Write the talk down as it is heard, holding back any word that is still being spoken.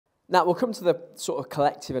Now, we'll come to the sort of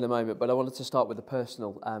collective in a moment, but I wanted to start with the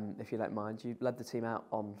personal, if you don't mind. You led the team out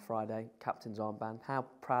on Friday, captain's armband. How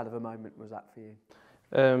proud of a moment was that for you?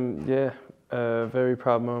 Yeah, a very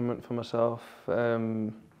proud moment for myself.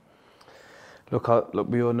 Look,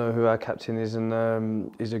 we all know who our captain is, and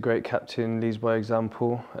he's a great captain, leads by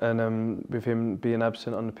example. And with him being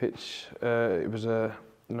absent on the pitch, it was an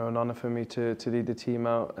honour for me to lead the team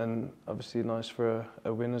out, and obviously nice for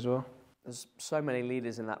a win as well. There's so many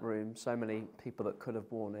leaders in that room, so many people that could have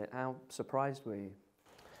worn it. How surprised were you?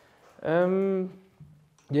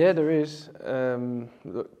 Yeah, there is.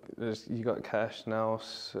 Look, you got Cash now,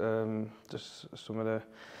 just some of the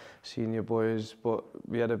senior boys, but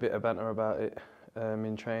we had a bit of banter about it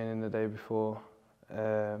in training the day before.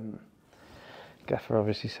 Gaffer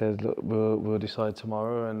obviously said, look, we'll decide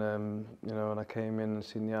tomorrow, and when I came in and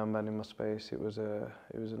seen the armband in my space, it was a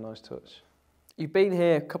nice touch. You've been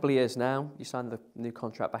here a couple of years now. You signed the new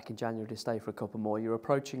contract back in January to stay for a couple more. You're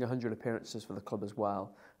approaching 100 appearances for the club as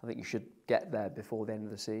well. I think you should get there before the end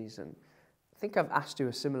of the season. I think I've asked you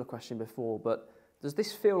a similar question before, but does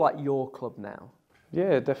this feel like your club now?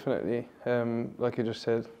 Yeah, definitely. Like you just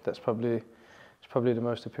said, it's probably the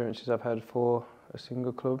most appearances I've had for a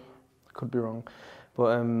single club. I could be wrong,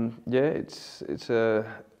 but yeah, it's a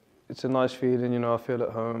nice feeling. I feel at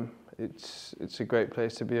home. It's a great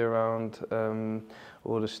place to be around.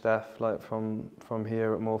 All the staff, like from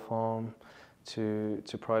here at Moor Farm to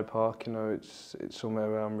Pride Park, it's somewhere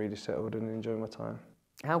where I'm really settled and enjoying my time.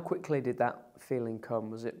 How quickly did that feeling come?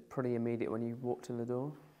 Was it pretty immediate when you walked in the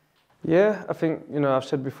door? Yeah, I think, I've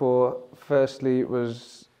said before, firstly it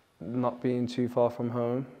was not being too far from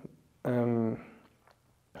home, and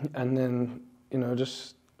then,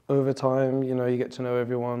 just over time, you get to know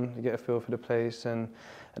everyone, you get a feel for the place, and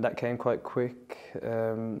that came quite quick.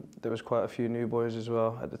 There was quite a few new boys as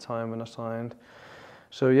well at the time when I signed.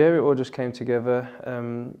 So yeah, it all just came together.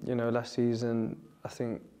 Last season, I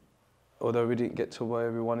think, although we didn't get to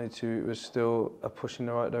where we wanted to, it was still a push in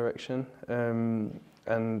the right direction.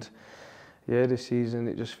 And yeah, this season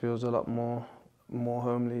it just feels a lot more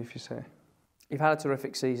homely, if you say. You've had a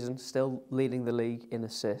terrific season, still leading the league in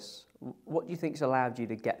assists. What do you think's allowed you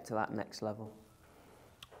to get to that next level?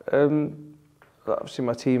 Obviously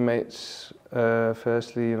my teammates,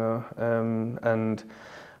 firstly, and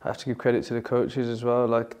I have to give credit to the coaches as well.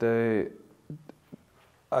 Like I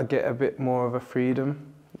get a bit more of a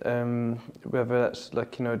freedom, whether that's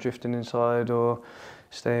like drifting inside or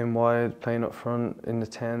staying wide, playing up front in the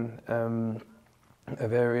 10, a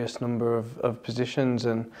various number of positions,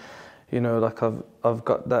 and like I've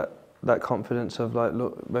got that confidence of like,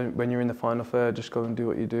 look, when you're in the final third, just go and do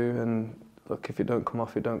what you do, and look, if it don't come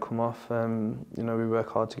off, it don't come off. We work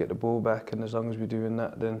hard to get the ball back, and as long as we're doing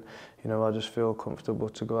that, then I just feel comfortable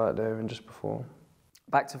to go out there and just perform.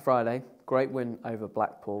 Back to Friday, great win over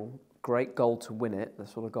Blackpool, great goal to win it, the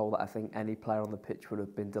sort of goal that I think any player on the pitch would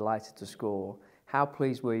have been delighted to score. How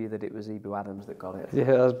pleased were you that it was Ibu Adams that got it?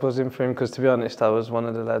 Yeah, I was buzzing for him because, to be honest, I was one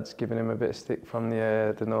of the lads giving him a bit of stick from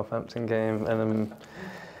the Northampton game,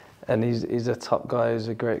 and he's a top guy, he's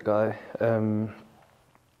a great guy.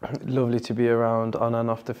 Lovely to be around on and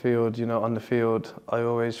off the field. On the field, I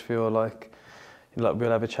always feel like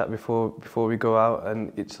we'll have a chat before we go out,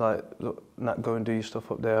 and it's like, look, Nat, go and do your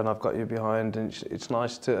stuff up there, and I've got you behind, and it's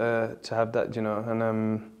nice to have that,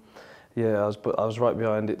 and yeah, I was right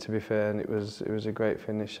behind it, to be fair, and it was a great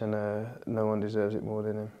finish, and no one deserves it more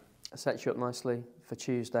than him. It sets you up nicely for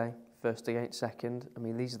Tuesday, first against second. I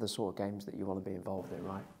mean, these are the sort of games that you want to be involved in,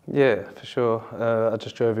 right? Yeah, for sure. I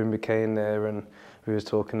just drove in McCain there, and we was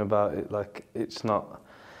talking about it. Like, it's not,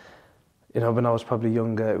 when I was probably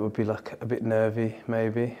younger, it would be like a bit nervy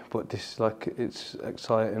maybe, but this, like, it's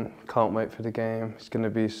exciting. Can't wait for the game. It's going to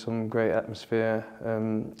be some great atmosphere.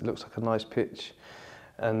 It looks like a nice pitch,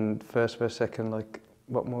 and first versus second, like,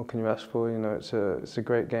 what more can you ask for? It's a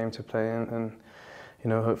great game to play in,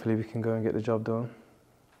 and hopefully we can go and get the job done.